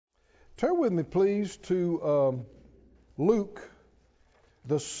Turn with me, please, to Luke,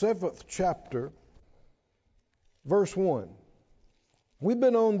 the 7th chapter, verse 1. We've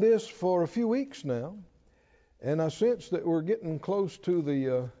been on this for a few weeks now, and I sense that we're getting close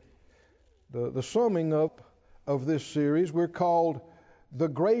to the summing up of this series. We're called The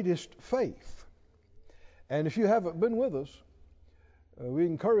Greatest Faith. And if you haven't been with us, we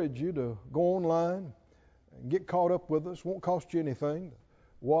encourage you to go online and get caught up with us. Won't cost you anything.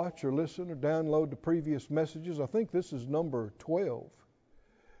 Watch or listen or download the previous messages. I think this is number 12.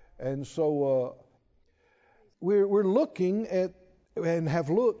 And so we're looking at and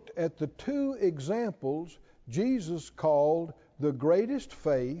have looked at the two examples Jesus called the greatest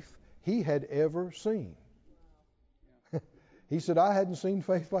faith he had ever seen. He said, I hadn't seen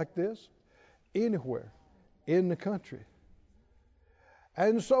faith like this anywhere in the country.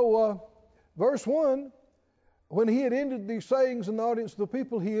 And so verse 1, when he had ended these sayings in the audience of the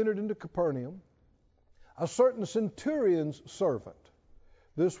people, he entered into Capernaum. A certain centurion's servant.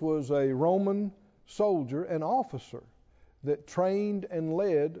 This was a Roman soldier, an officer that trained and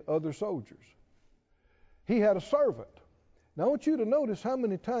led other soldiers. He had a servant. Now I want you to notice how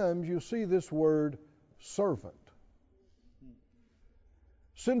many times you see this word servant.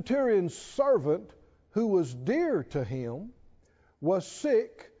 Centurion's servant, who was dear to him, was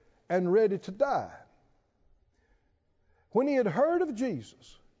sick and ready to die. When he had heard of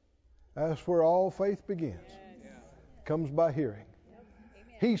Jesus, that's where all faith begins. Comes by hearing.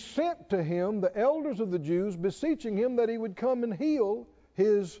 He sent to him the elders of the Jews, beseeching him that he would come and heal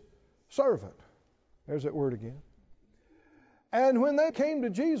his servant. There's that word again. And when they came to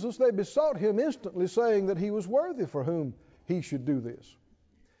Jesus, they besought him instantly, saying that he was worthy for whom he should do this.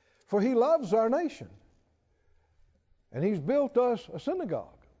 For he loves our nation, and he's built us a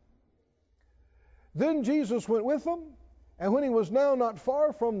synagogue. Then Jesus went with them. And when he was now not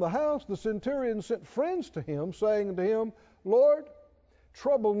far from the house, the centurion sent friends to him, saying to him, Lord,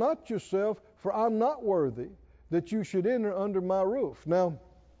 trouble not yourself, for I'm not worthy that you should enter under my roof. Now,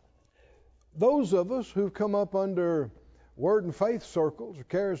 those of us who've come up under word and faith circles or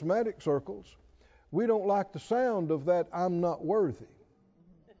charismatic circles, we don't like the sound of that I'm not worthy.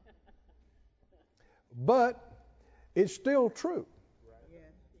 But it's still true.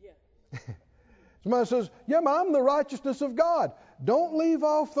 Somebody says, yeah, but I'm the righteousness of God. Don't leave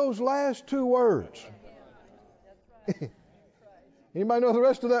off those last two words. Anybody know the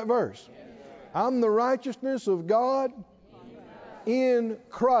rest of that verse? I'm the righteousness of God in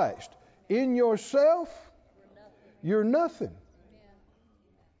Christ. In yourself, you're nothing.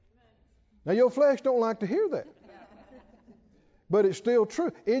 Now your flesh don't like to hear that. But it's still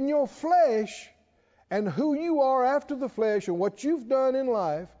true. In your flesh and who you are after the flesh and what you've done in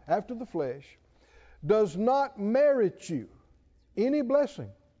life after the flesh does not merit you any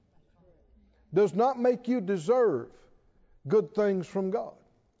blessing, does not make you deserve good things from God.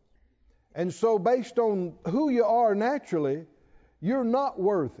 And so based on who you are naturally, you're not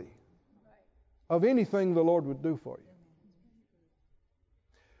worthy of anything the Lord would do for you.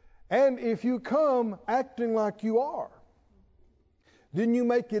 And if you come acting like you are, then you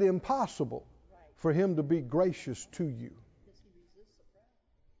make it impossible for Him to be gracious to you.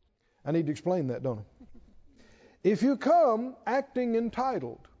 I need to explain that, don't I? If you come acting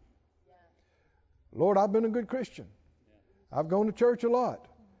entitled, Lord, I've been a good Christian. I've gone to church a lot.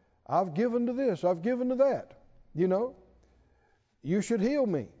 I've given to this. I've given to that. You know, you should heal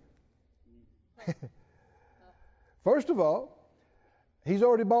me. First of all, He's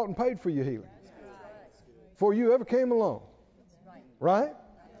already bought and paid for your healing before you ever came along. Right?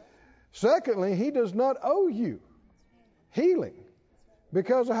 Secondly, He does not owe you healing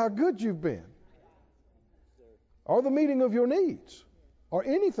because of how good you've been, or the meeting of your needs, or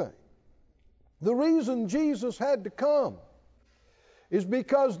anything. The reason Jesus had to come is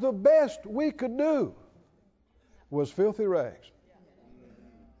because the best we could do was filthy rags.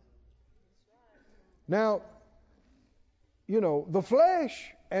 Now, you know, the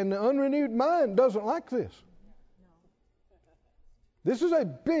flesh and the unrenewed mind doesn't like this. This is a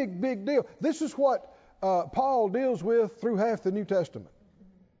big, big deal. This is what Paul deals with through half the New Testament.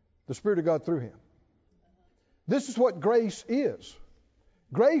 The Spirit of God through him. This is what grace is.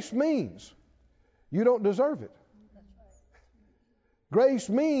 Grace means you don't deserve it. Grace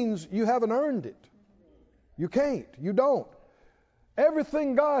means you haven't earned it. You can't. You don't.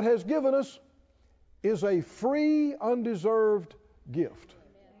 Everything God has given us is a free, undeserved gift.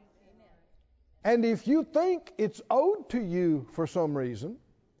 And if you think it's owed to you for some reason,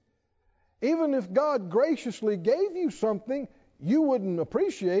 even if God graciously gave you something, you wouldn't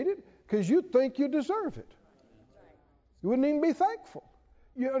appreciate it because you'd think you deserve it. You wouldn't even be thankful.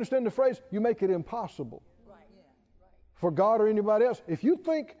 You understand the phrase? You make it impossible for God or anybody else. If you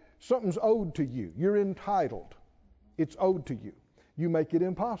think something's owed to you, you're entitled, it's owed to you, you make it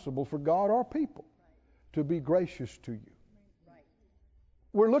impossible for God or people to be gracious to you.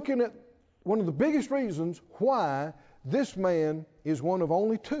 We're looking at one of the biggest reasons why this man is one of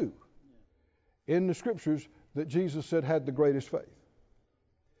only two in the scriptures that Jesus said had the greatest faith.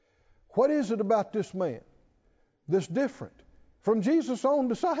 What is it about this man that's different from Jesus' own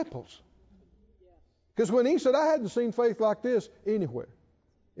disciples? Because when he said, I hadn't seen faith like this anywhere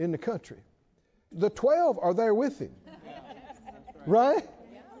in the country, the 12 are there with him. Right?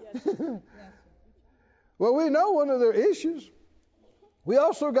 Well, we know one of their issues. We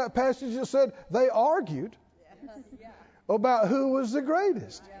also got passages that said they argued about who was the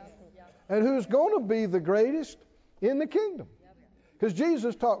greatest and who's going to be the greatest in the kingdom. Because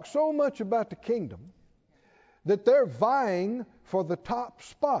Jesus talked so much about the kingdom that they're vying for the top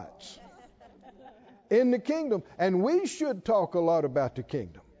spots in the kingdom. And we should talk a lot about the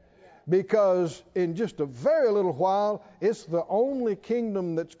kingdom, because in just a very little while, it's the only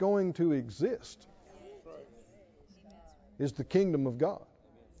kingdom that's going to exist, is the kingdom of God.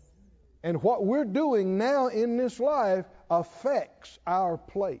 And what we're doing now in this life affects our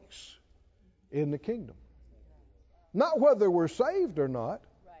place in the kingdom. Not whether we're saved or not,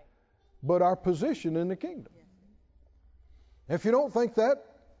 but our position in the kingdom. If you don't think that,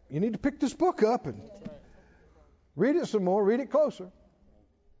 you need to pick this book up and read it some more, read it closer.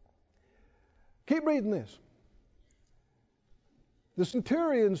 Keep reading this. The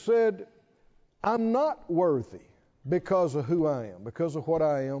centurion said, I'm not worthy because of who I am, because of what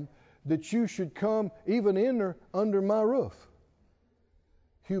I am, that you should come even enter under my roof.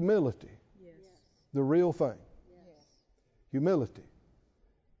 Humility, the real thing. Humility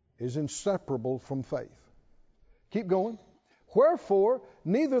is inseparable from faith. Keep going. Wherefore,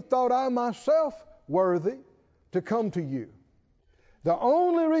 neither thought I myself worthy to come to you. The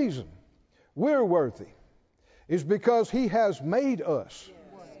only reason we're worthy is because he has made us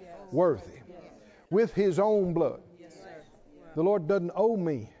worthy with his own blood. The Lord doesn't owe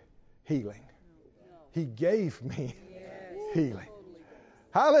me healing. He gave me healing.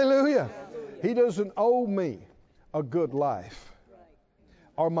 Hallelujah. He doesn't owe me a good life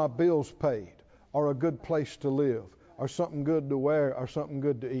or my bills paid or a good place to live or something good to wear or something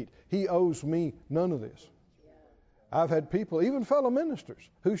good to eat. He owes me none of this. I've had people, even fellow ministers,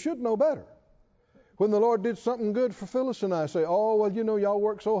 who should know better. When the Lord did something good for Phyllis and I, say, oh, well, you know, y'all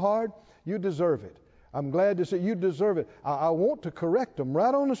work so hard, you deserve it. I'm glad to say you deserve it. I want to correct them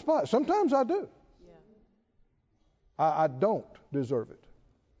right on the spot. Sometimes I do. I don't deserve it,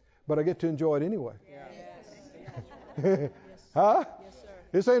 but I get to enjoy it anyway. Huh? Yes, sir.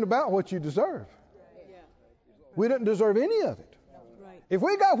 This ain't about what you deserve. We didn't deserve any of it. If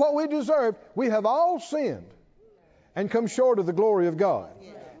we got what we deserved, we have all sinned and come short of the glory of God.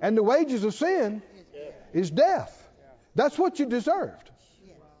 And the wages of sin is death. That's what you deserved.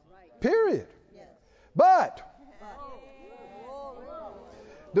 Period. But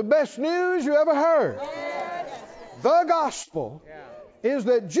the best news you ever heard, the gospel, is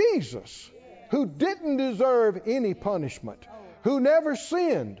that Jesus, who didn't deserve any punishment, who never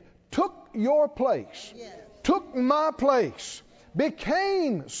sinned, took your place, took my place,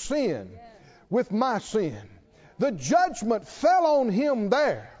 became sin with my sin. The judgment fell on him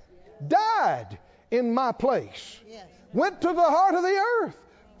there, died in my place, went to the heart of the earth,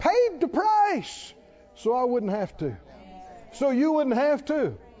 paid the price so I wouldn't have to, so you wouldn't have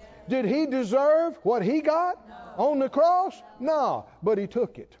to. Did he deserve what he got on the cross? No, but he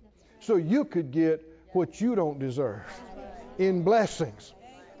took it so you could get what you don't deserve in blessings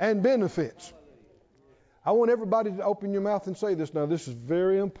and benefits. I want everybody to open your mouth and say this. Now, this is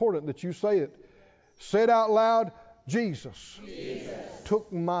very important that you say it. Say it out loud. Jesus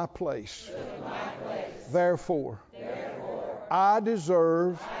took my place. Therefore, I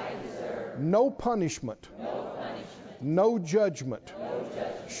deserve no punishment, no judgment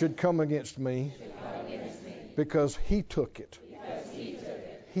should come against me because he took it.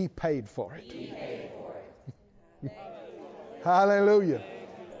 He paid for it. Hallelujah.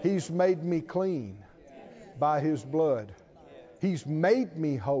 He's made me clean by his blood. He's made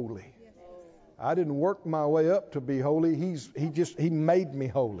me holy. I didn't work my way up to be holy. He made me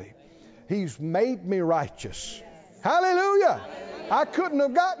holy. He's made me righteous. Hallelujah. I couldn't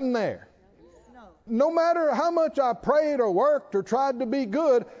have gotten there. No matter how much I prayed or worked or tried to be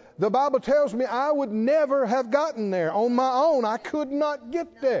good, the Bible tells me I would never have gotten there on my own. I could not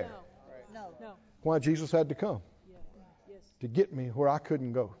get there. Why Jesus had to come to get me where I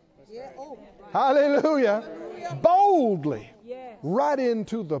couldn't go. Hallelujah. Boldly right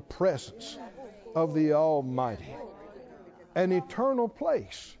into the presence of the Almighty. An eternal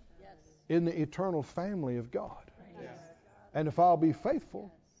place in the eternal family of God. And if I'll be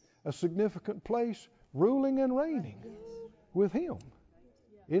faithful, a significant place ruling and reigning with Him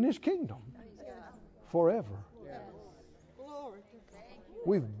in His kingdom forever.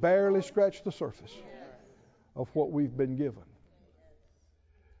 We've barely scratched the surface of what we've been given.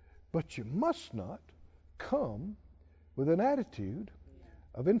 But you must not come with an attitude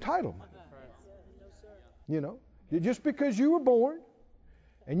of entitlement. You know, just because you were born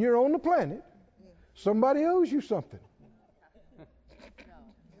and you're on the planet, somebody owes you something.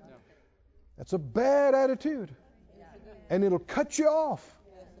 That's a bad attitude. And it'll cut you off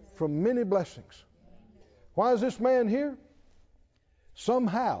from many blessings. Why is this man here?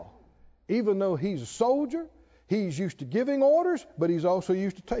 Somehow, even though he's a soldier, he's used to giving orders, but he's also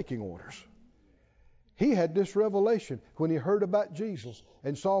used to taking orders. He had this revelation when he heard about Jesus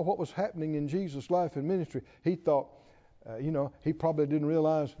and saw what was happening in Jesus' life and ministry. He thought, he probably didn't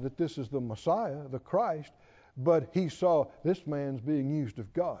realize that this is the Messiah, the Christ, but he saw this man's being used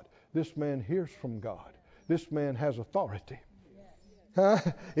of God. This man hears from God. This man has authority.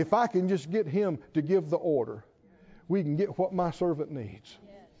 If I can just get him to give the order, we can get what my servant needs.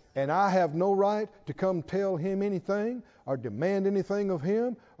 And I have no right to come tell him anything or demand anything of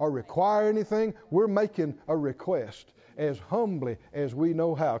him or require anything. We're making a request as humbly as we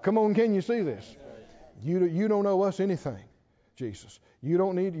know how. Come on, can you see this? You don't owe us anything, Jesus. You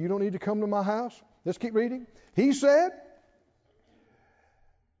don't need to come to my house. Let's keep reading. He said,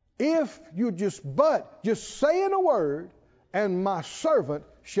 if you just say in a word, and my servant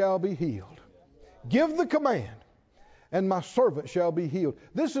shall be healed. Give the command, and my servant shall be healed.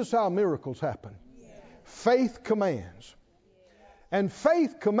 This is how miracles happen. Faith commands. And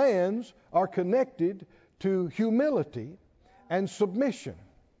faith commands are connected to humility and submission.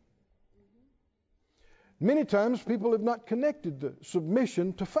 Many times people have not connected the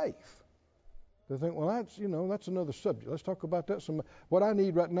submission to faith. They think, well, that's another subject. Let's talk about that some. What I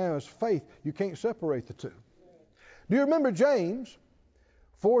need right now is faith. You can't separate the two. Do you remember James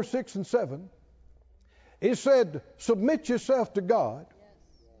 4, 6, and 7? It said, submit yourself to God,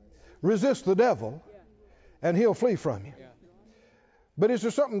 resist the devil, and he'll flee from you. But is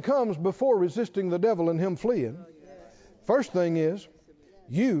there something comes before resisting the devil and him fleeing? First thing is,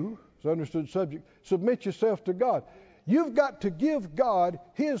 you, it's an understood subject, submit yourself to God. You've got to give God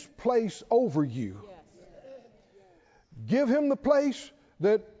His place over you. Give Him the place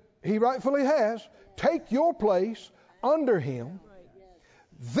that He rightfully has. Take your place under Him.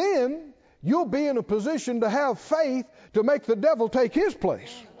 Then you'll be in a position to have faith to make the devil take his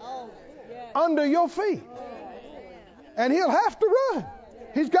place under your feet. And he'll have to run.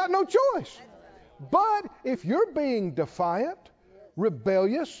 He's got no choice. But if you're being defiant,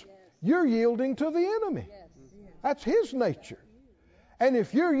 rebellious, you're yielding to the enemy. That's his nature. And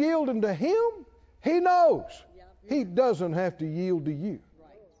if you're yielding to him, he knows he doesn't have to yield to you.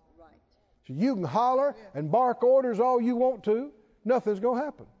 So you can holler and bark orders all you want to. Nothing's going to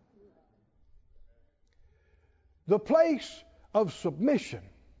happen. The place of submission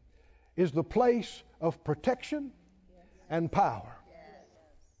is the place of protection and power.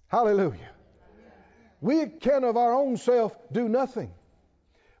 Hallelujah. We can of our own self do nothing.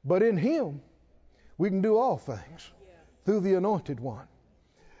 But in Him, we can do all things through the Anointed One.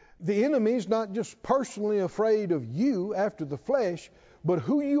 The enemy's not just personally afraid of you after the flesh, but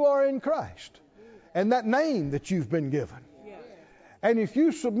who you are in Christ and that name that you've been given. And if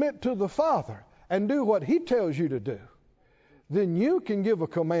you submit to the Father and do what He tells you to do, then you can give a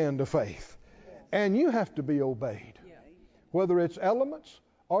command of faith. And you have to be obeyed, whether it's elements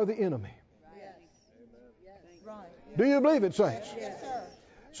or the enemy. Do you believe it, saints? Yes, sir.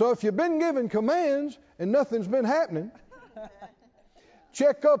 So if you've been given commands and nothing's been happening,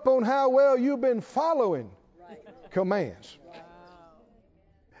 check up on how well you've been following commands.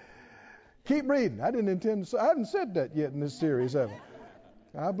 Keep reading. I hadn't said that yet in this series, have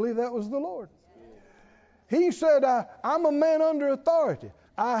I? I believe that was the Lord. He said, I'm a man under authority.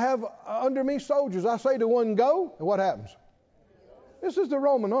 I have under me soldiers. I say to one, go, and what happens? This is the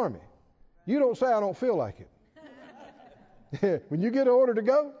Roman army. You don't say, I don't feel like it. When you get an order to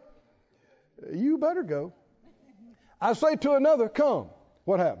go, you better go. I say to another, come.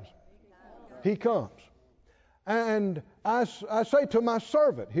 What happens? He comes. And I say to my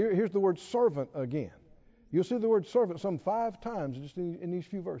servant, here's the word servant again. You'll see the word servant some 5 times just in these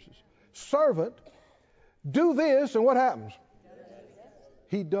few verses. Servant, do this, and what happens?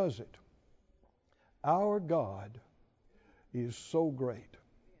 He does it. Our God is so great.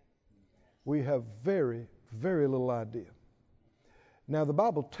 We have very, very little idea Now, the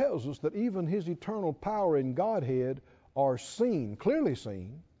Bible tells us that even his eternal power and Godhead are seen, clearly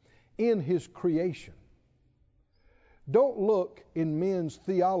seen, in his creation. Don't look in men's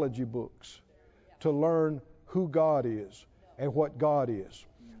theology books to learn who God is and what God is.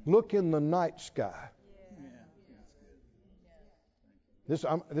 Look in the night sky.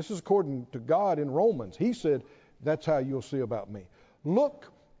 This is according to God in Romans. He said, that's how you'll see about me. Look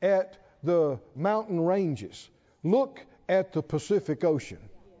at the mountain ranges. Look at the Pacific Ocean.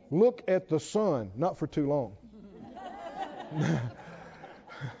 Look at the sun. Not for too long.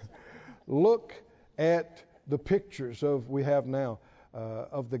 Look at the pictures we have now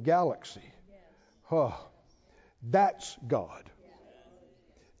of the galaxy. Oh, that's God.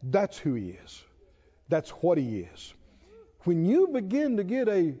 That's who he is. That's what he is. When you begin to get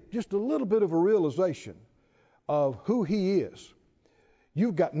just a little bit of a realization of who he is,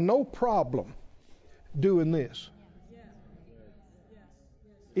 you've got no problem doing this.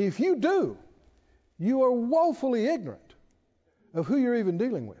 If you do, you are woefully ignorant of who you're even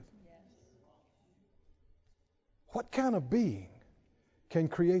dealing with. What kind of being can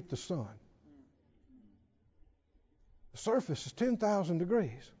create the sun? The surface is 10,000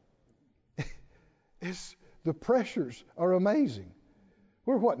 degrees. The pressures are amazing.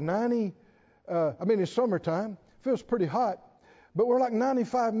 We're 90, it's summertime, feels pretty hot, but we're like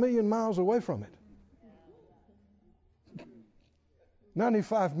 95 million miles away from it.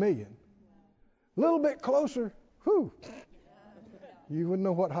 95 million. A little bit closer, whew. You wouldn't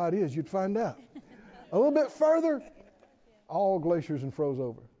know what hot is, you'd find out. A little bit further, all glaciers and froze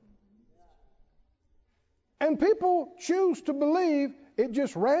over. And people choose to believe it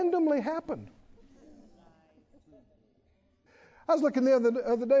just randomly happened. I was looking the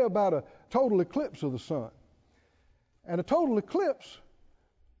other day about a total eclipse of the sun. And a total eclipse,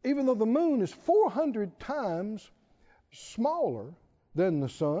 even though the moon is 400 times smaller than the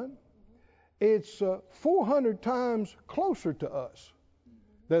sun, it's 400 times closer to us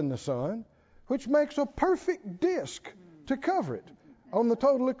than the sun, which makes a perfect disk to cover it on the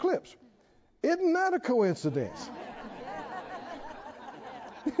total eclipse. Isn't that a coincidence?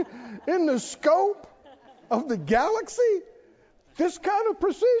 In the scope of the galaxy, this kind of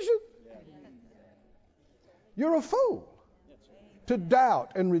precision? You're a fool to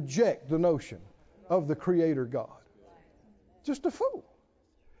doubt and reject the notion of the Creator God. Just a fool.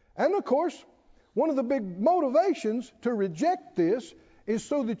 And of course, one of the big motivations to reject this is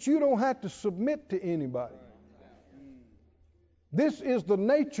so that you don't have to submit to anybody. This is the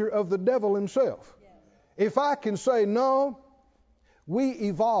nature of the devil himself. If I can say, no, we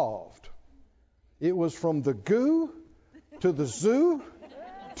evolved. It was from the goo to the zoo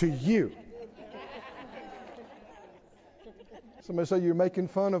to you. Somebody say you're making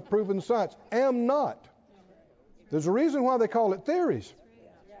fun of proven science. Am not. There's a reason why they call it theories.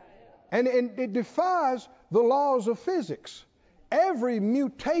 And it defies the laws of physics. Every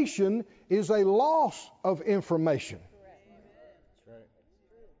mutation is a loss of information.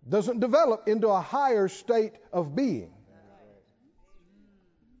 Doesn't develop into a higher state of being.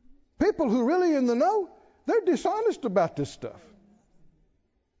 People who really in the know, they're dishonest about this stuff.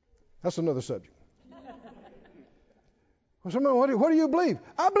 That's another subject. Well, somebody, what do you believe?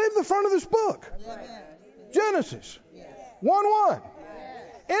 I believe the front of this book. Genesis 1:1.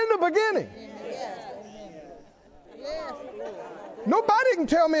 In the beginning. Nobody can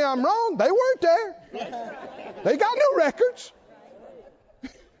tell me I'm wrong. They weren't there. They got no records.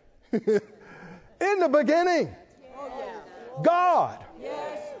 In the beginning, God,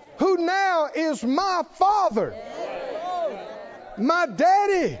 who now is my Father, my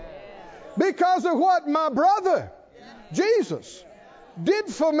daddy, because of what my brother, Jesus, did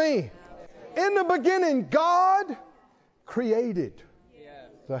for me. In the beginning, God created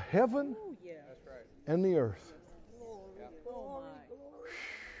the heaven and the earth.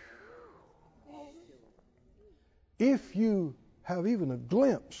 If you have even a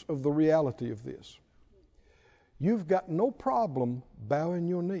glimpse of the reality of this, you've got no problem bowing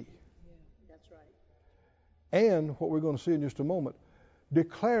your knee. That's right. And what we're going to see in just a moment,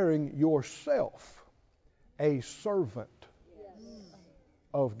 declaring yourself a servant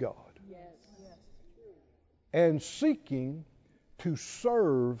of God. And seeking to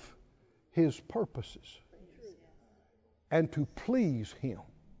serve His purposes and to please Him.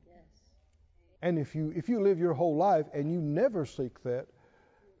 And if you live your whole life and you never seek that,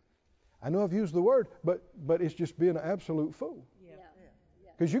 I know I've used the word, but it's just being an absolute fool.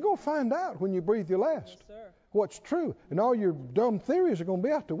 Because you're going to find out when you breathe your last what's true. And all your dumb theories are going to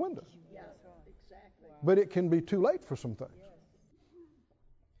be out the window. But it can be too late for some things.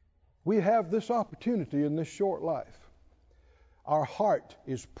 We have this opportunity in this short life Our heart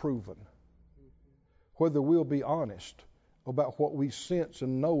is proven. Whether we'll be honest about what we sense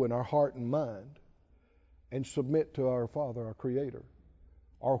and know in our heart and mind and submit to our Father, our Creator,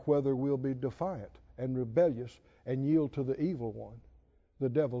 or whether we'll be defiant and rebellious and yield to the evil one, the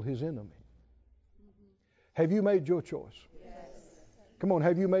devil, his enemy. Have you made your choice? Yes. Come on,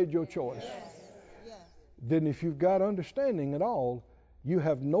 have you made your choice? Yes. Yes. Then if you've got understanding at all, you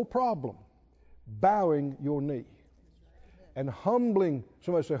have no problem bowing your knee and humbling.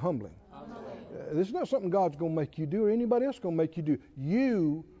 Somebody say humbling. This is not something God's going to make you do or anybody else going to make you do.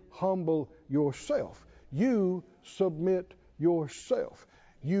 You humble yourself. You submit yourself.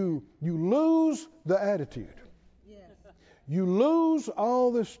 You lose the attitude. Yes. You lose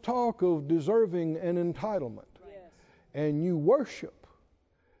all this talk of deserving and entitlement. Yes. And you worship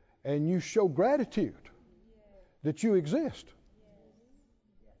and you show gratitude that you exist.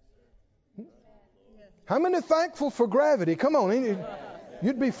 How many thankful for gravity? Come on.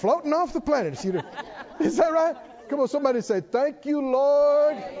 You'd be floating off the planet. Is that right? Come on, somebody say, thank you,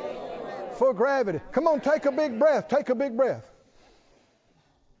 Lord, for gravity. Come on, take a big breath. Take a big breath.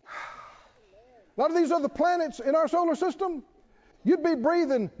 A lot of these other planets in our solar system, you'd be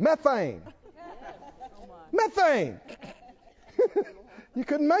breathing methane. Methane. You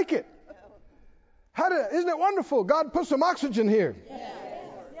couldn't make it. Isn't it wonderful? God put some oxygen here.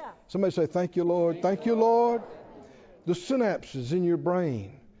 Somebody say, thank you, Lord. Thank you, Lord. The synapses in your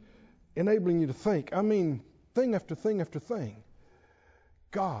brain enabling you to think. I mean, thing after thing after thing.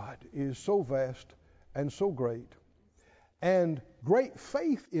 God is so vast and so great. And great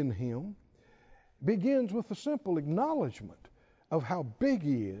faith in Him begins with a simple acknowledgement of how big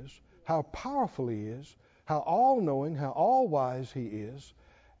He is, how powerful He is, how all-knowing, how all-wise He is,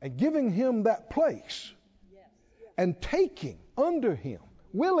 and giving Him that place and taking under Him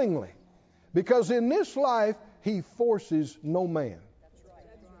willingly. Because in this life, He forces no man. That's right.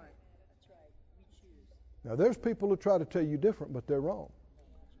 That's right. We choose. Now, there's people who try to tell you different, but they're wrong.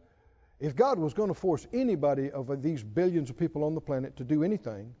 If God was going to force anybody of these billions of people on the planet to do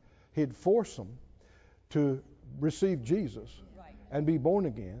anything, He'd force them to receive Jesus and be born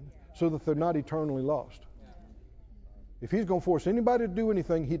again so that they're not eternally lost. If He's going to force anybody to do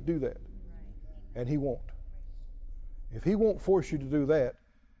anything, He'd do that. And He won't. If He won't force you to do that,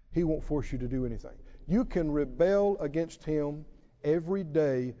 He won't force you to do anything. You can rebel against Him every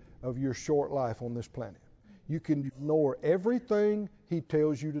day of your short life on this planet. You can ignore everything He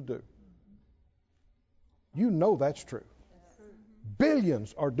tells you to do. You know that's true.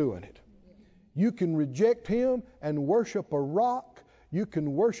 Billions are doing it. You can reject Him and worship a rock. You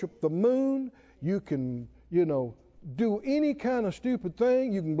can worship the moon. You can, do any kind of stupid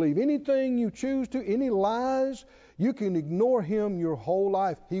thing. You can believe anything you choose to, any lies. You can ignore Him your whole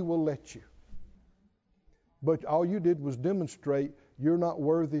life. He will let you. But all you did was demonstrate you're not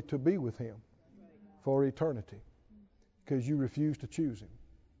worthy to be with Him for eternity because you refuse to choose Him.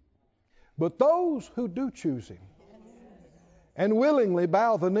 But those who do choose Him and willingly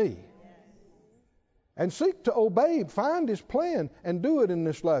bow the knee and seek to obey, find His plan and do it in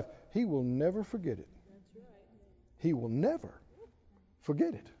this life, He will never forget it. He will never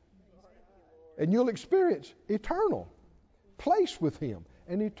forget it. And you'll experience eternal place with Him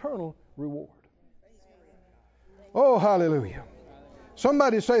and eternal reward. Oh, hallelujah.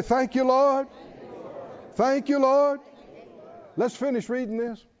 Somebody say, thank you, Lord. Thank you, Lord. Let's finish reading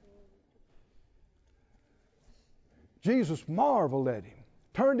this. Jesus marveled at him,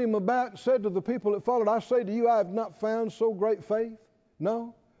 turned him about, and said to the people that followed, I say to you, I have not found so great faith.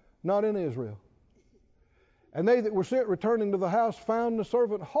 No, not in Israel. And they that were sent returning to the house found the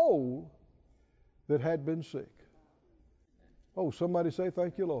servant whole that had been sick. Oh, somebody say,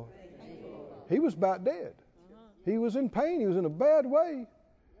 thank you, Lord. He was about dead. He was in pain. He was in a bad way.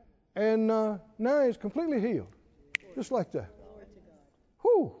 And now he's completely healed. Just like that.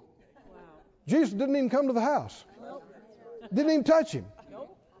 Whew. Jesus didn't even come to the house. Didn't even touch him.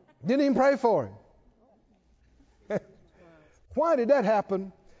 Didn't even pray for him. Why did that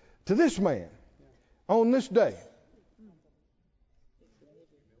happen to this man on this day?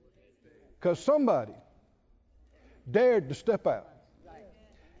 Because somebody dared to step out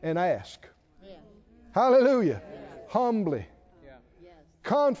and ask. Hallelujah. Humbly.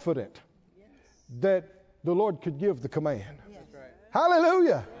 Confident that the Lord could give the command.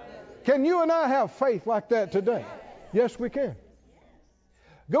 Hallelujah. Can you and I have faith like that today? Yes, we can.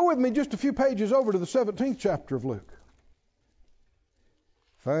 Go with me just a few pages over to the 17th chapter of Luke.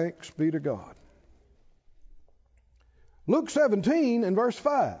 Thanks be to God. Luke 17 and verse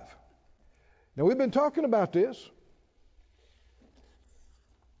 5. Now, we've been talking about this,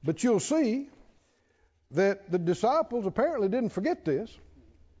 but you'll see that the disciples apparently didn't forget this.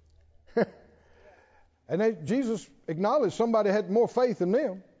 And Jesus acknowledged somebody had more faith than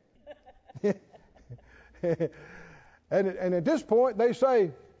them. And at this point they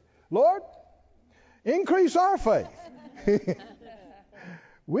say, Lord, increase our faith.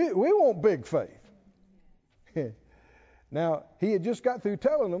 we want big faith. Now, he had just got through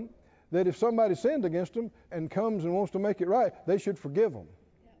telling them that if somebody sinned against them and comes and wants to make it right, they should forgive them.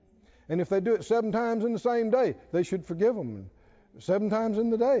 And if they do it 7 times in the same day, they should forgive them 7 times in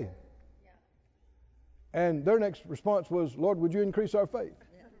the day. And their next response was, Lord, would you increase our faith?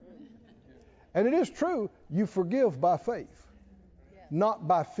 And it is true, you forgive by faith, not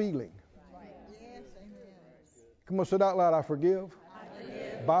by feeling. Come on, say it out loud. I forgive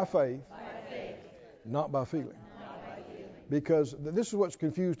by faith, not by feeling. Because this is what's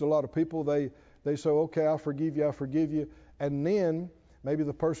confused a lot of people. They say, okay, I forgive you. And then maybe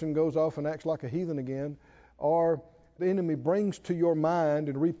the person goes off and acts like a heathen again. Or the enemy brings to your mind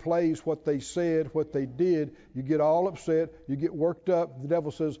and replays what they said, what they did. You get all upset. You get worked up. The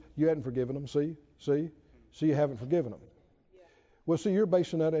devil says, you hadn't forgiven them. See, you haven't forgiven them. Well, see, you're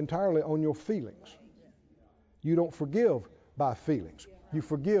basing that entirely on your feelings. You don't forgive by feelings. You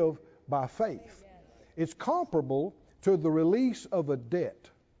forgive by faith. It's comparable to the release of a debt.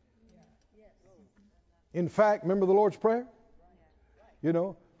 In fact, remember the Lord's Prayer?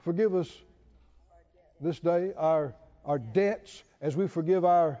 Forgive us this day our debts as we forgive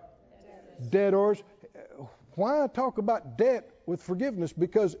our debtors. Why talk about debt with forgiveness?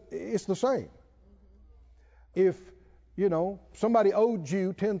 Because it's the same. If, somebody owed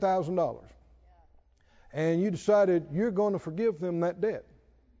you $10,000 and you decided you're going to forgive them that debt,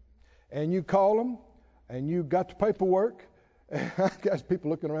 and you call them and you got the paperwork, I got people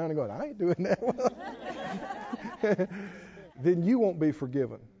looking around and going, I ain't doing that. Then you won't be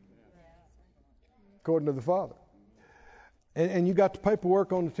forgiven, according to the Father. And you got the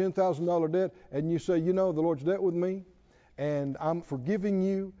paperwork on the $10,000 debt, and you say, the Lord's dealt with me, and I'm forgiving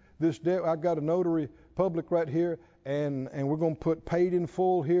you this debt. I've got a notary public right here, and we're going to put paid in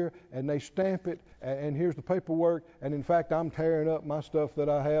full here, and they stamp it, and here's the paperwork, and in fact, I'm tearing up my stuff that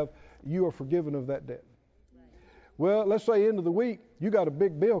I have. You are forgiven of that debt. Well, let's say end of the week, you got a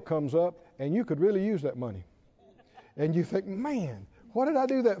big bill comes up, and you could really use that money. And you think, man, what did I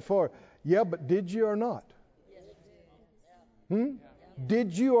do that for? Yeah, but did you or not?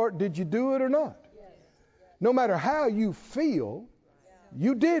 Did you do it or not? No matter how you feel,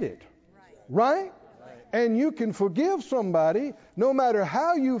 you did it. Right? And you can forgive somebody no matter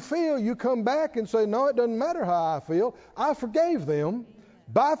how you feel. You come back and say, no, it doesn't matter how I feel. I forgave them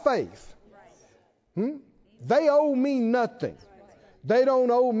by faith. They owe me nothing. They don't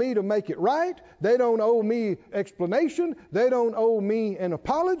owe me to make it right. They don't owe me explanation. They don't owe me an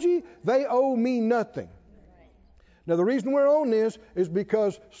apology. They owe me nothing. Now, the reason we're on this is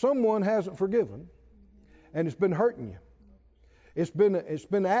because someone hasn't forgiven, and it's been hurting you. It's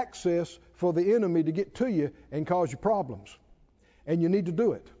been access for the enemy to get to you and cause you problems. And you need to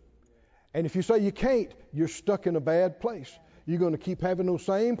do it. And if you say you can't, you're stuck in a bad place. You're going to keep having those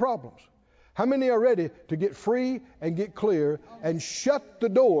same problems. How many are ready to get free and get clear and shut the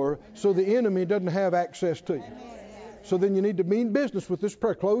door so the enemy doesn't have access to you? So then you need to mean business with this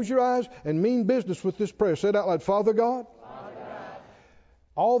prayer. Close your eyes and mean business with this prayer. Say it out loud. Father God,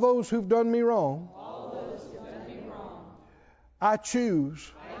 all those who've done me wrong, I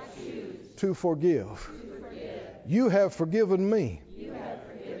choose to forgive. You have forgiven me,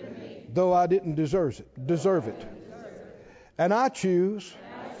 though I didn't deserve it. And I choose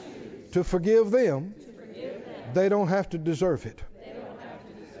to forgive them. They don't have to deserve it.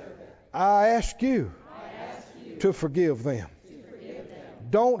 I ask you to forgive them.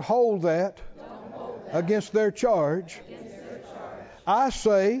 Don't hold that against their charge. I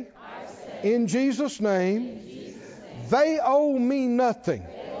say, in Jesus' name, they owe me nothing.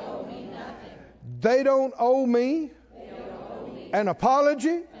 They don't owe me an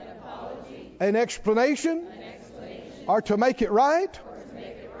apology, an explanation, or to make it right.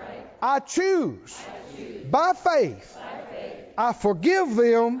 I choose by faith. I forgive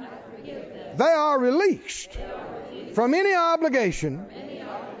them. They are released from any obligation.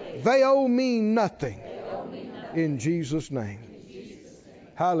 They owe me nothing. In Jesus' name.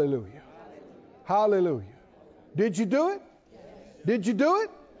 Hallelujah. Hallelujah. Did you do it? Did you do it?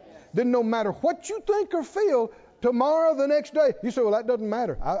 Then no matter what you think or feel, tomorrow, the next day, you say, well, that doesn't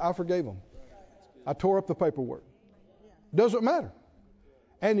matter. I forgave them. I tore up the paperwork. Doesn't matter.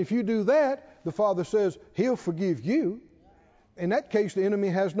 And if you do that, the Father says He'll forgive you. In that case, the enemy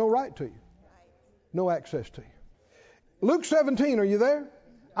has no right to you. No access to you. Luke 17, are you there?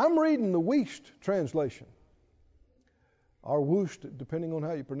 I'm reading the Wuest translation, or Wuest, depending on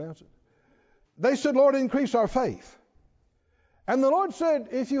how you pronounce it. They said, Lord, increase our faith. And the Lord said,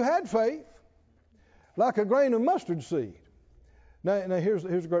 if you had faith, like a grain of mustard seed. Now here's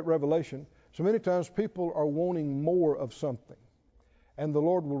a great revelation. So many times people are wanting more of something. And the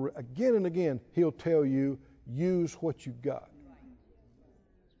Lord will, again and again, He'll tell you, use what you got.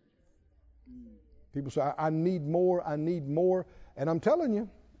 People say, I need more, I need more. And I'm telling you,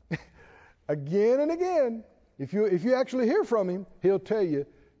 again and again, if you actually hear from Him, He'll tell you,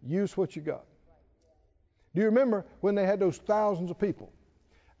 use what you got. Do you remember when they had those thousands of people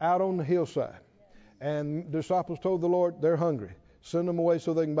out on the hillside? And the disciples told the Lord, they're hungry. Send them away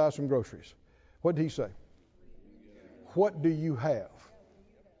so they can buy some groceries. What did He say? What do you have?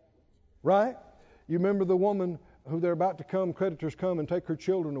 Right? You remember the woman who they're about to come, creditors come and take her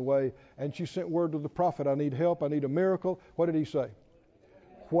children away, and she sent word to the prophet, I need help, I need a miracle. What did he say?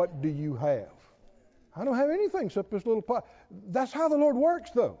 What do you have? I don't have anything except this little pot. That's how the Lord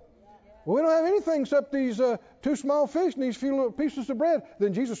works, though. Well, we don't have anything except these 2 small fish and these few little pieces of bread.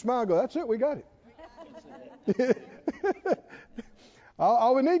 Then Jesus smiled and go, that's it, we got it.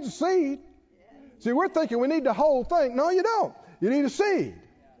 All we need is seed. See, we're thinking we need the whole thing. No, you don't. You need a seed.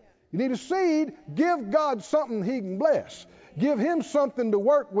 You need a seed. Give God something He can bless. Give Him something to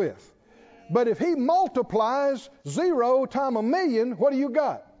work with. But if He multiplies 0 times 1,000,000, what do you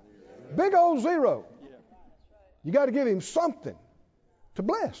got? Big old 0. You got to give Him something to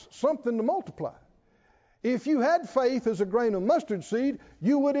bless, something to multiply. If you had faith as a grain of mustard seed,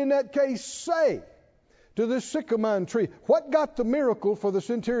 you would in that case say to this sycamore tree, what got the miracle for the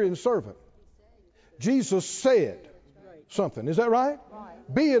centurion's servant? Jesus said something. Is that right?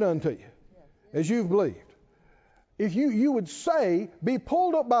 Be it unto you as you've believed. If you would say, be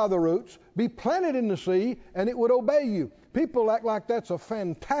pulled up by the roots, be planted in the sea, and it would obey you. People act like that's a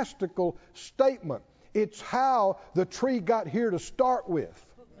fantastical statement. It's how the tree got here to start with.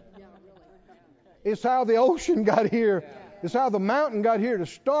 It's how the ocean got here. It's how the mountain got here to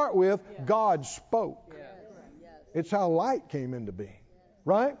start with. God spoke. It's how light came into being.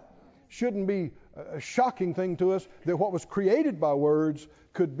 Right? Shouldn't be a shocking thing to us that what was created by words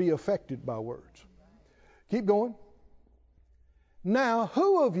could be affected by words. Keep going. Now,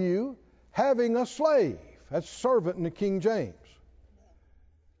 who of you having a slave, that's servant in the King James,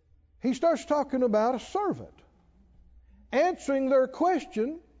 he starts talking about a servant, answering their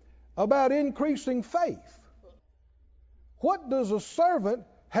question about increasing faith. What does a servant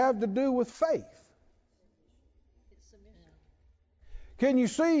have to do with faith? Can you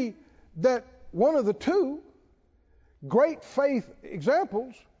see that one of the 2 great faith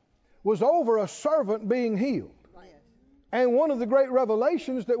examples was over a servant being healed? And one of the great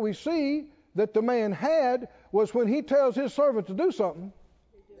revelations that we see that the man had was when he tells his servant to do something,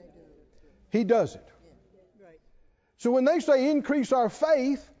 he does it. So when they say increase our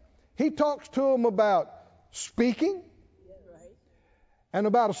faith, he talks to them about speaking and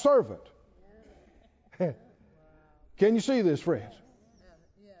about a servant. Can you see this, friends?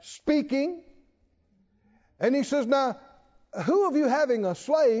 Speaking. And he says, now, who of you having a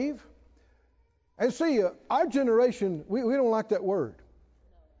slave? And see, our generation, we don't like that word.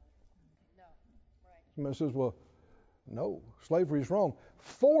 Somebody says, well, no, slavery is wrong.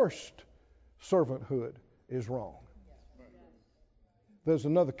 Forced servanthood is wrong. There's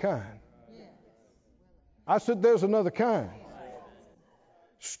another kind. I said there's another kind.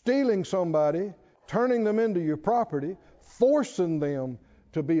 Stealing somebody, turning them into your property, forcing them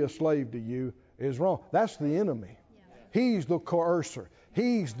to be a slave to you is wrong. That's the enemy. He's the coercer.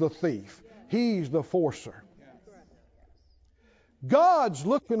 He's the thief. He's the forcer. God's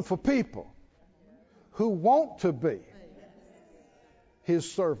looking for people who want to be His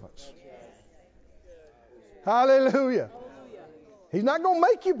servants. Hallelujah. He's not going to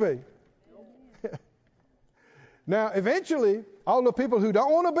make you be. Now, eventually, all the people who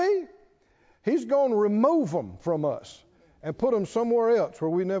don't want to be, He's going to remove them from us and put them somewhere else where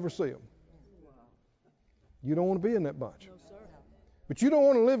we never see them. You don't want to be in that bunch. But you don't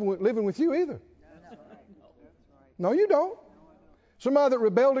want to living with you either. No, you don't. Somebody that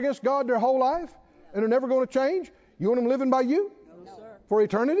rebelled against God their whole life and are never going to change, you want them living by you? No, sir. For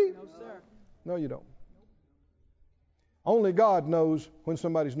eternity? No, sir. No, you don't. Only God knows when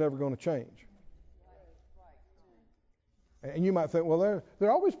somebody's never going to change. And you might think, well,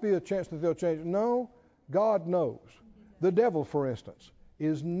 there'll always be a chance that they'll change. No, God knows. The devil, for instance,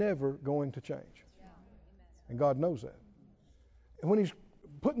 is never going to change. And God knows that. And when he's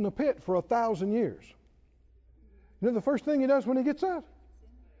put in the pit for 1,000 years, you know the first thing he does when he gets out?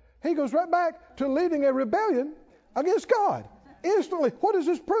 He goes right back to leading a rebellion against God. Instantly, what does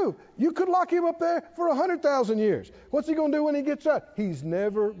this prove? You could lock him up there for 100,000 years. What's he going to do when he gets out? He's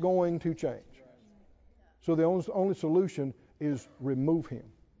never going to change. So the only solution is remove him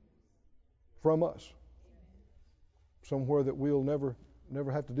from us, somewhere that we'll never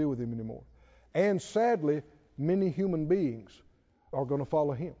have to deal with him anymore. And sadly, many human beings are going to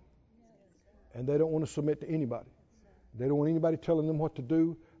follow him. And they don't want to submit to anybody. They don't want anybody telling them what to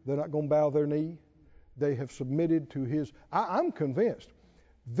do. They're not going to bow their knee. They have submitted to his. I'm convinced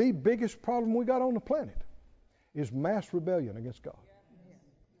the biggest problem we got on the planet is mass rebellion against God.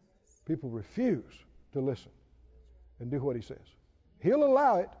 People refuse to listen and do what he says. He'll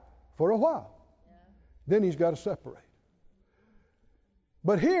allow it for a while. Then he's got to separate.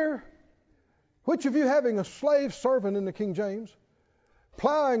 But here, which of you having a slave servant in the King James,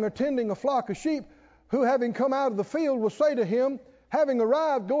 plowing or tending a flock of sheep, who having come out of the field will say to him, having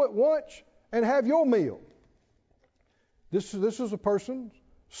arrived, go at once and have your meal. This is a person's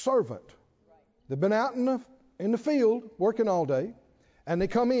servant. They've been out in the field working all day, and they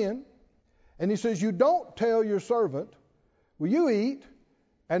come in, and he says, you don't tell your servant, will you eat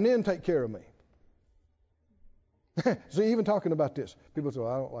and then take care of me? See, even talking about this, people say,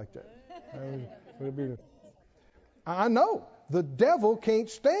 well, I don't like that. I know. The devil can't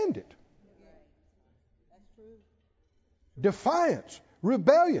stand it. Defiance,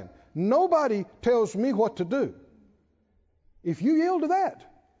 rebellion. Nobody tells me what to do. If you yield to that,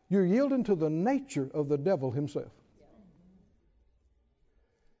 you're yielding to the nature of the devil himself.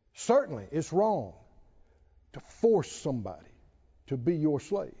 Certainly, it's wrong to force somebody to be your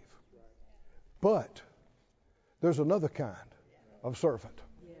slave. But there's another kind of servant.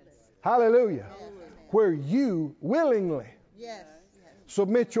 Hallelujah. Where you willingly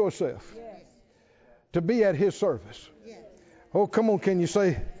submit yourself to be at his service. Oh, come on, can you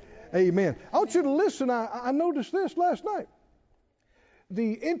say amen? I want you to listen. I noticed this last night.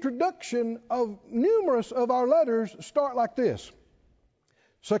 The introduction of numerous of our letters start like this.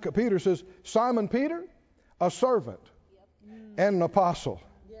 2 Peter says, Simon Peter, a servant and an apostle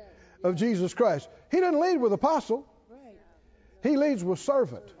of Jesus Christ. He doesn't lead with apostle. He leads with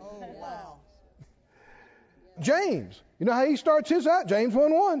servant. James, you know how he starts his out? James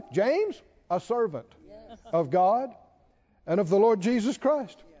 1:1. James, a servant of God and of the Lord Jesus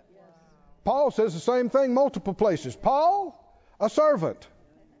Christ. Paul says the same thing multiple places. Paul, a servant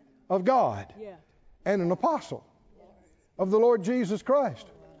of God and an apostle of the Lord Jesus Christ.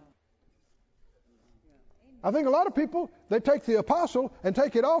 I think a lot of people, they take the apostle and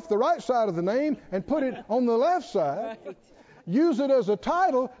take it off the right side of the name and put it on the left side. Use it as a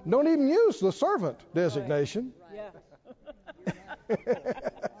title. Don't even use the servant designation.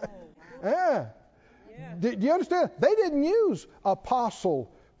 Yeah. Do you understand? They didn't use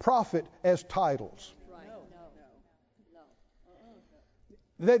apostle, prophet as titles.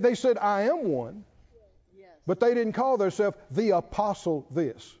 They said, I am one, but they didn't call themselves the apostle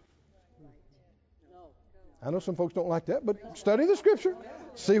this. I know some folks don't like that, but study the scripture.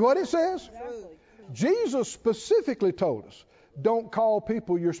 See what it says. Jesus specifically told us, don't call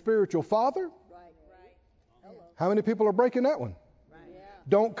people your spiritual father. How many people are breaking that one?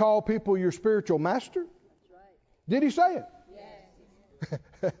 Don't call people your spiritual master. Did he say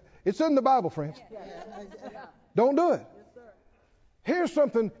it? It's in the Bible, friends. Don't do it. Here's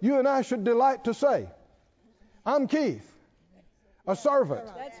something you and I should delight to say. I'm Keith, a servant.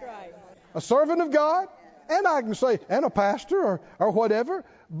 A servant of God. And I can say, and a pastor or whatever,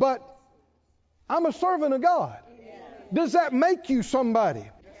 but I'm a servant of God. Does that make you somebody?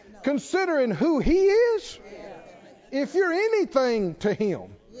 Considering who he is? If you're anything to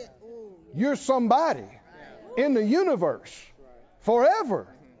him, you're somebody in the universe forever.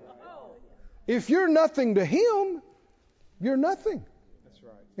 If you're nothing to him, you're nothing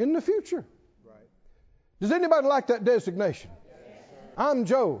in the future. Does anybody like that designation? I'm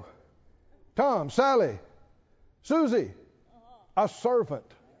Joe, Tom, Sally, Susie, a servant.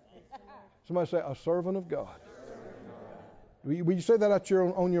 Somebody say, a servant of God. Will you say that out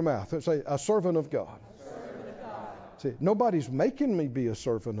on your mouth? Say, a servant of God. See, nobody's making me be a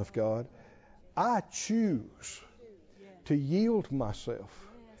servant of God. I choose to yield myself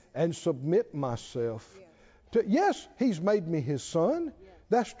and submit myself to. Yes, he's made me his son.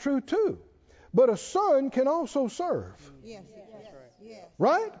 That's true too. But a son can also serve.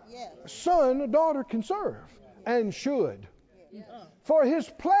 Right? A son, a daughter can serve and should. For his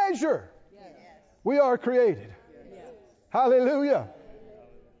pleasure we are created. Hallelujah.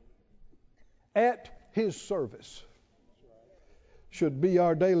 At his service should be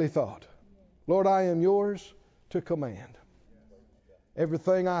our daily thought. Lord, I am yours to command.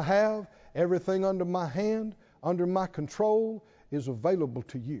 Everything I have, everything under my hand, under my control is available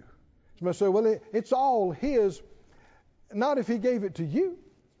to you. Somebody say, well, it's all His. Not if He gave it to you.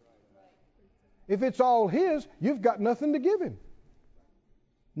 If it's all His, you've got nothing to give Him.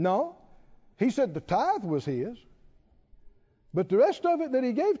 No. He said the tithe was His. But the rest of it that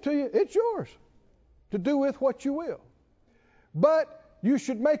He gave to you, it's yours to do with what you will. But you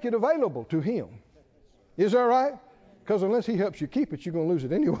should make it available to Him. Is that right? Because unless He helps you keep it, you're going to lose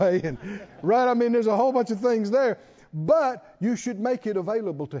it anyway. And right? I mean, there's a whole bunch of things there. But you should make it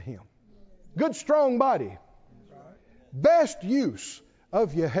available to Him. Good, strong body. Best use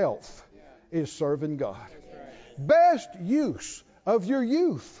of your health is serving God. Best use of your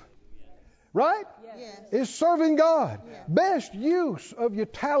youth, right? Yes. Is serving God. Yes. Best use of your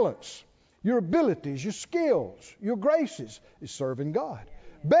talents, your abilities, your skills, your graces is serving God.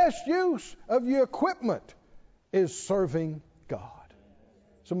 Best use of your equipment is serving God.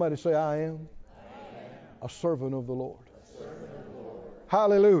 Somebody say, I am a servant of the Lord.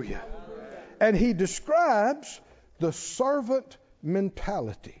 Hallelujah. And he describes the servant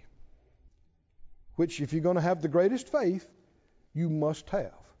mentality, which if you're going to have the greatest faith, you must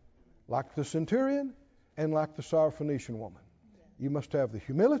have. Like the centurion and like the Syrophoenician woman. You must have the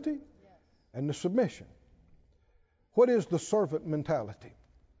humility and the submission. What is the servant mentality?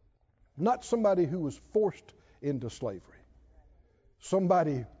 Not somebody who was forced into slavery.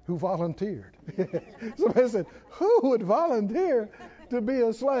 Somebody who volunteered. Somebody said, who would volunteer to be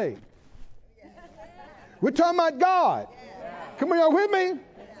a slave? We're talking about God. Come on, y'all with me? I'm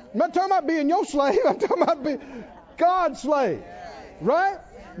not talking about being your slave. I'm talking about being God's slave. Right?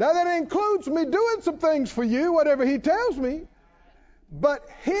 Now that includes me doing some things for you, whatever He tells me. But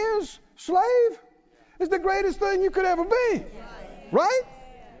His slave is the greatest thing you could ever be. Right?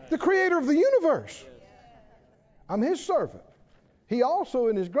 The creator of the universe. I'm His servant. He also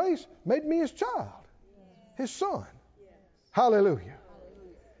in His grace made me His child. His son. Hallelujah.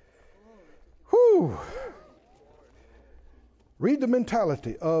 Whew. Read the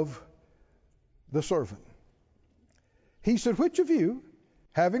mentality of the servant. He said, which of you,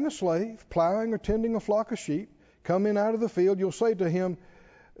 having a slave, plowing or tending a flock of sheep, come in out of the field, you'll say to him,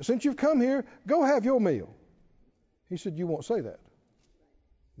 since you've come here, go have your meal. He said, you won't say that.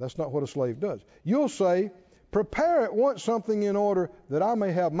 That's not what a slave does. You'll say, prepare at once something in order that I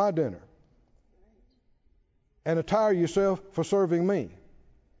may have my dinner. And attire yourself for serving me.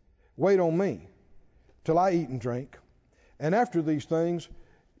 Wait on me till I eat and drink. And after these things,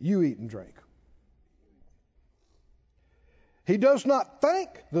 you eat and drink. He does not thank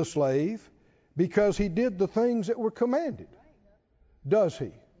the slave because he did the things that were commanded. Does he?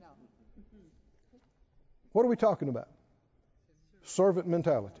 No. What are we talking about? Servant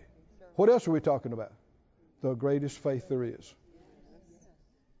mentality. What else are we talking about? The greatest faith there is.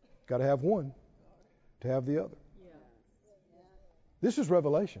 Got to have one to have the other. This is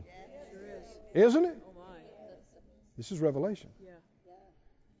revelation. Isn't it? This is revelation.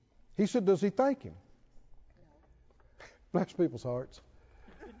 He said, does he thank him? Bless people's hearts.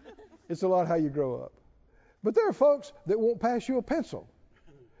 It's a lot how you grow up. But there are folks that won't pass you a pencil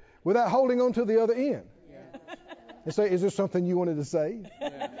without holding on to the other end. And say, is there something you wanted to say?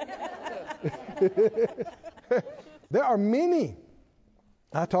 There are many.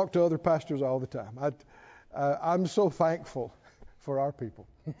 I talk to other pastors all the time. I'm so thankful for our people.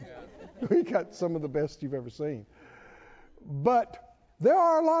 We got some of the best you've ever seen. But there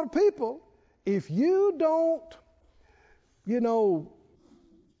are a lot of people, if you don't,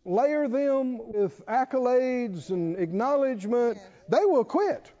 layer them with accolades and acknowledgement, they will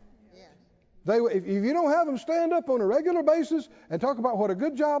quit. If you don't have them stand up on a regular basis and talk about what a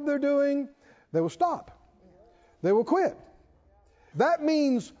good job they're doing, they will stop. They will quit. That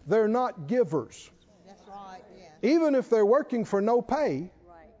means they're not givers. That's right. Yeah. Even if they're working for no pay,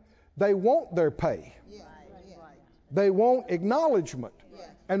 they want their pay. Yeah. They want acknowledgement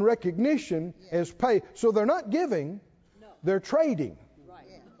and recognition as pay. So they're not giving, they're trading.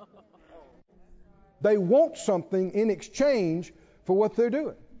 They want something in exchange for what they're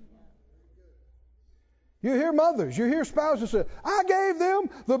doing. You hear mothers, you hear spouses say, I gave them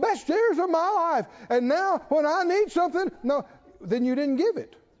the best years of my life, and now when I need something, no, then you didn't give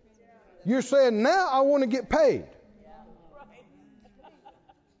it. You're saying, now I want to get paid.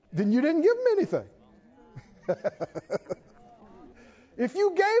 Then you didn't give them anything. If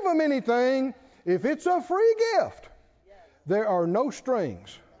you gave them anything, if it's a free gift, there are no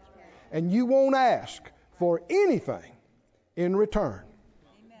strings, and you won't ask for anything in return.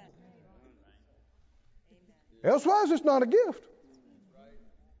 Elsewise, it's not a gift.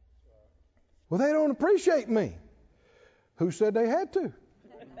 Well, they don't appreciate me. Who said they had to?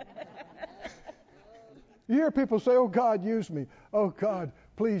 You hear people say, oh, God, use me. Oh, God,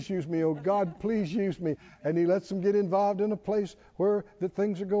 please use me. Oh, God, please use me. And he lets them get involved in a place where the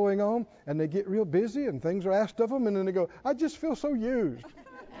things are going on, and they get real busy, and things are asked of them, and then they go, I just feel so used.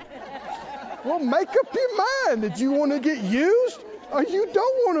 Well, make up your mind that you want to get used or you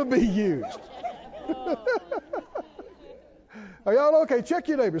don't want to be used. Are y'all okay? Check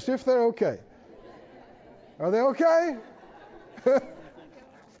your neighbors, see if they're okay. Are they okay?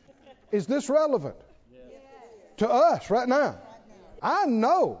 Is this relevant to us right now? I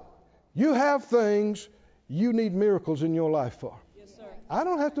know you have things you need miracles in your life for. Yes, sir. I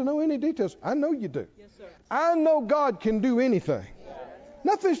don't have to know any details. I know you do. Yes, sir. I know God can do anything.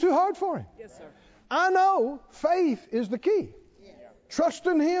 Nothing's too hard for him. Yes, sir. I know faith is the key.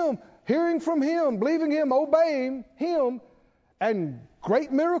 Trusting him, hearing from him, believing him, obeying him, and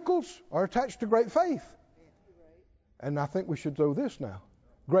great miracles are attached to great faith. And I think we should know this now.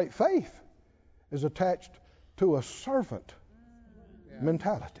 Great faith is attached to a servant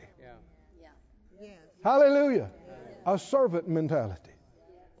mentality. Hallelujah. A servant mentality.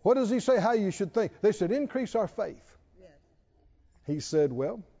 What does he say how you should think? They said, increase our faith. He said,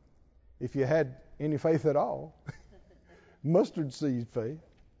 well, if you had any faith at all, mustard seed faith,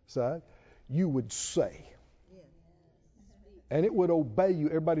 side, you would say. And it would obey you.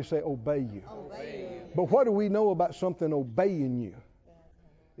 Everybody say, obey you. Obey you. But what do we know about something obeying you?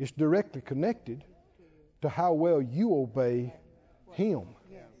 It's directly connected to how well you obey him.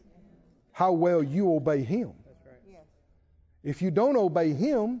 How well you obey him. If you don't obey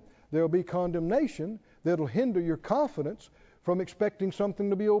him, there'll be condemnation that'll hinder your confidence from expecting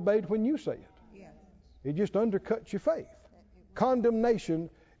something to be obeyed when you say it. It just undercuts your faith. Condemnation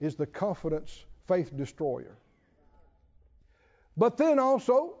is the confidence faith destroyer. But then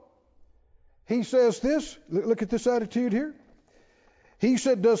also, he says this, look at this attitude here. He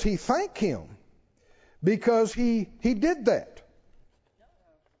said, does he thank him because he did that?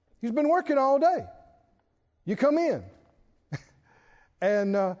 He's been working all day. You come in.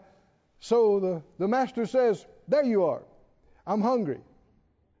 And so the master says, there you are. I'm hungry.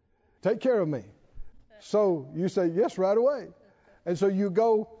 Take care of me. So you say, yes, right away. And so you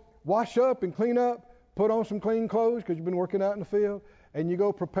go wash up and clean up, put on some clean clothes because you've been working out in the field, and you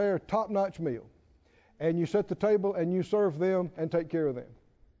go prepare a top-notch meal. And you set the table and you serve them and take care of them.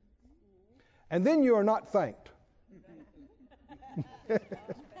 And then you are not thanked.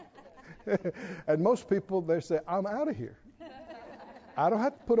 And most people, they say, I'm out of here. I don't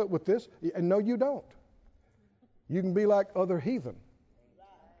have to put up with this. And no, you don't. You can be like other heathen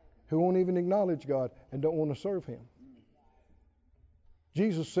who won't even acknowledge God and don't want to serve him.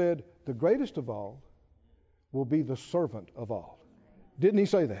 Jesus said, the greatest of all will be the servant of all. Didn't he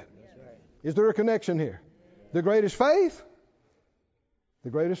say that? Is there a connection here? The greatest faith, the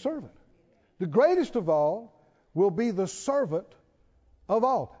greatest servant. The greatest of all will be the servant of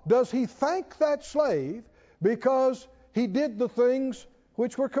all. Does he thank that slave because he did the things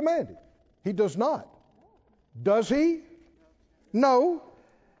which were commanded? He does not. Does he? No.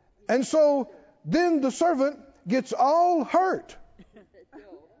 And so then the servant gets all hurt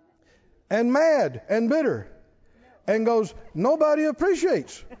and mad and bitter and goes, nobody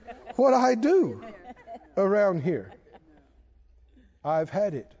appreciates what I do around here. I've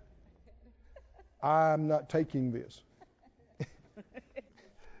had it. I'm not taking this.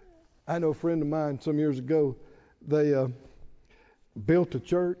 I know a friend of mine some years ago, they built a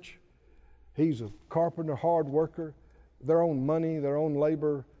church. He's a carpenter, hard worker, their own money, their own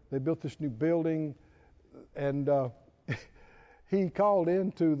labor. They built this new building, and he called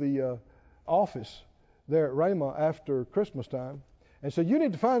into the office there at Rhema after Christmas time and said, you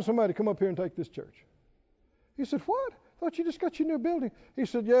need to find somebody to come up here and take this church. He said, what? I thought you just got your new building. He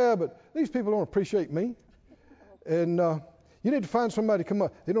said, yeah, but these people don't appreciate me. And you need to find somebody to come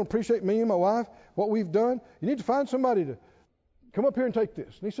up. They don't appreciate me and my wife, what we've done. You need to find somebody to come up here and take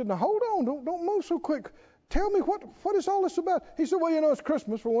this. And he said, now hold on, don't move so quick. Tell me what is all this about? He said, well, you know, it's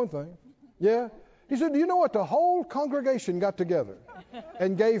Christmas for one thing. Yeah. He said, do you know what? The whole congregation got together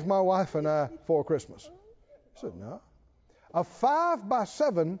and gave my wife and I for Christmas. I said, no. A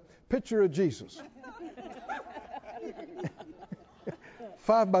 5x7 picture of Jesus.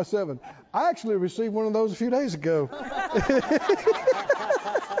 5x7. I actually received one of those a few days ago.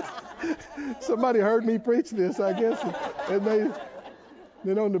 Somebody heard me preach this, I guess, and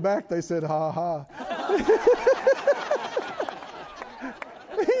then on the back they said, ha ha.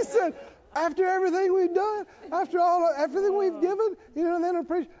 He said, after everything we've done, after everything we've given, you know, and then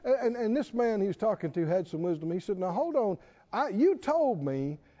preach. And this man he was talking to had some wisdom. He said, now hold on, you told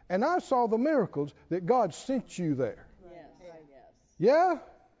me, and I saw the miracles that God sent you there. Yes. Yeah?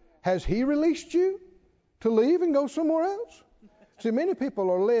 Has he released you to leave and go somewhere else? See, many people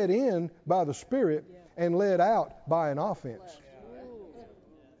are led in by the Spirit and led out by an offense,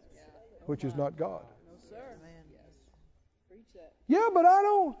 which is not God. Yeah, but I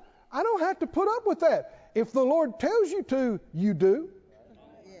don't have to put up with that. If the Lord tells you to, you do.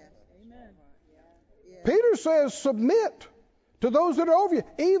 Peter says, submit to those that are over you,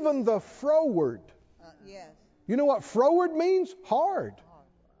 even the froward. You know what froward means? Hard.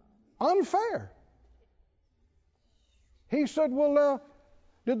 Unfair. He said, well,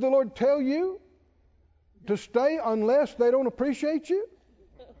 did the Lord tell you to stay unless they don't appreciate you?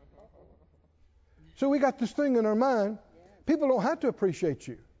 So we got this thing in our mind. People don't have to appreciate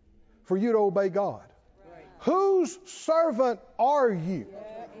you for you to obey God. Whose servant are you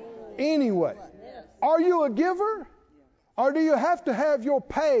anyway? Are you a giver? Or do you have to have your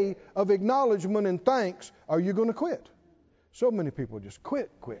pay of acknowledgement and thanks? Are you going to quit? So many people just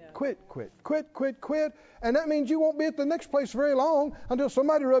quit. And that means you won't be at the next place very long until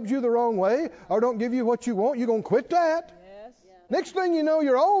somebody rubs you the wrong way or don't give you what you want. You're going to quit that. Next thing you know,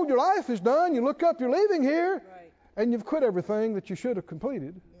 you're old, your life is done. You look up, you're leaving here, and you've quit everything that you should have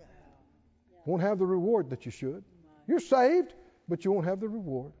completed. Won't have the reward that you should. You're saved, but you won't have the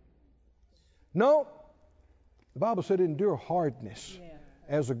reward. No. The Bible said endure hardness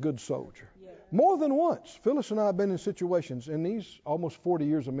as a good soldier. More than once, Phyllis and I have been in situations in these almost 40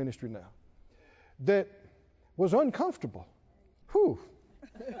 years of ministry now that was uncomfortable. Whew.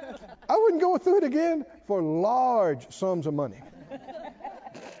 I wouldn't go through it again for large sums of money.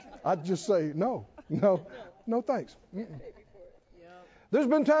 I'd just say, no thanks. There's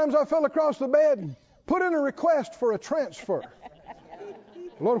been times I fell across the bed and put in a request for a transfer.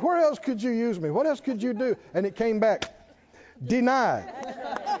 Lord, where else could you use me? What else could you do? And it came back, denied.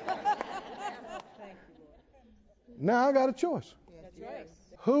 Now I got a choice.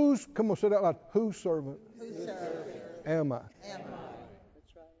 Come on, say that out loud. Whose servant am I?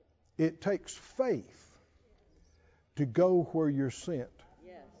 It takes faith to go where you're sent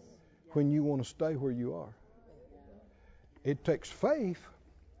when you want to stay where you are. It takes faith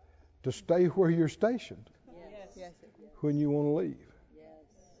to stay where you're stationed when you want to leave.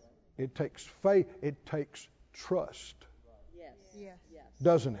 It takes faith. It takes trust.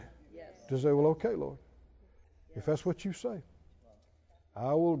 Doesn't it? To say, well, okay, Lord, if that's what you say,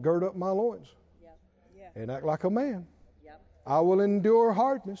 I will gird up my loins and act like a man. I will endure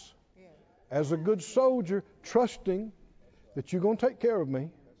hardness as a good soldier, trusting that you're going to take care of me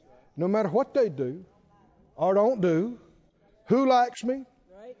no matter what they do or don't do, who likes me,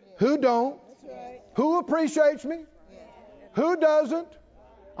 who don't, who appreciates me, who doesn't.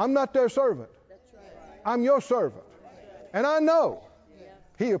 I'm not their servant. I'm your servant. And I know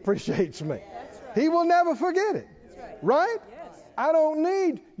He appreciates me. He will never forget it. Right? I don't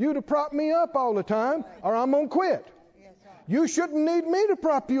need you to prop me up all the time or I'm going to quit. You shouldn't need me to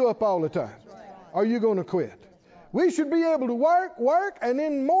prop you up all the time or you're going to quit. We should be able to work, and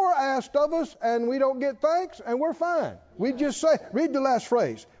then more asked of us, and we don't get thanks, and we're fine. We just say, read the last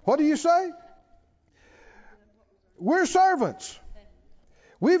phrase. What do you say? We're servants.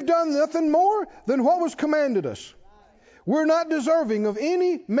 We've done nothing more than what was commanded us. We're not deserving of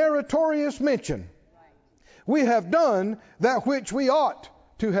any meritorious mention. We have done that which we ought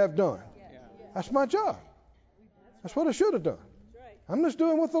to have done. That's my job. That's what I should have done. I'm just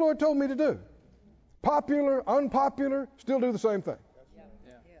doing what the Lord told me to do. Popular, unpopular, still do the same thing.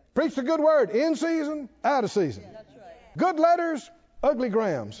 Preach the good word, in season, out of season. Good letters, ugly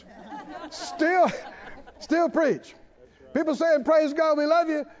grams. Still preach. People saying, praise God, we love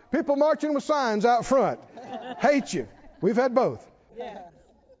you. People marching with signs out front. Hate you. We've had both.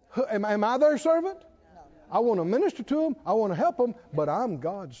 Am I their servant? I want to minister to them. I want to help them. But I'm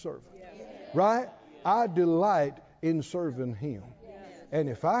God's servant. Right? I delight in serving Him. And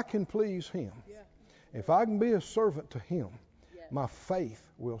if I can please Him, if I can be a servant to Him, my faith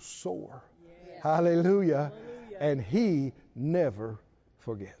will soar. Hallelujah. And He never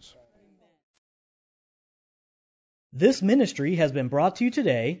forgets. This ministry has been brought to you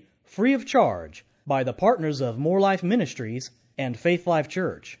today free of charge by the partners of More Life Ministries and Faith Life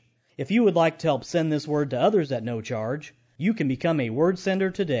Church. If you would like to help send this word to others at no charge, you can become a word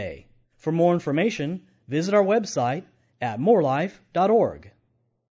sender today. For more information, visit our website at morelife.org.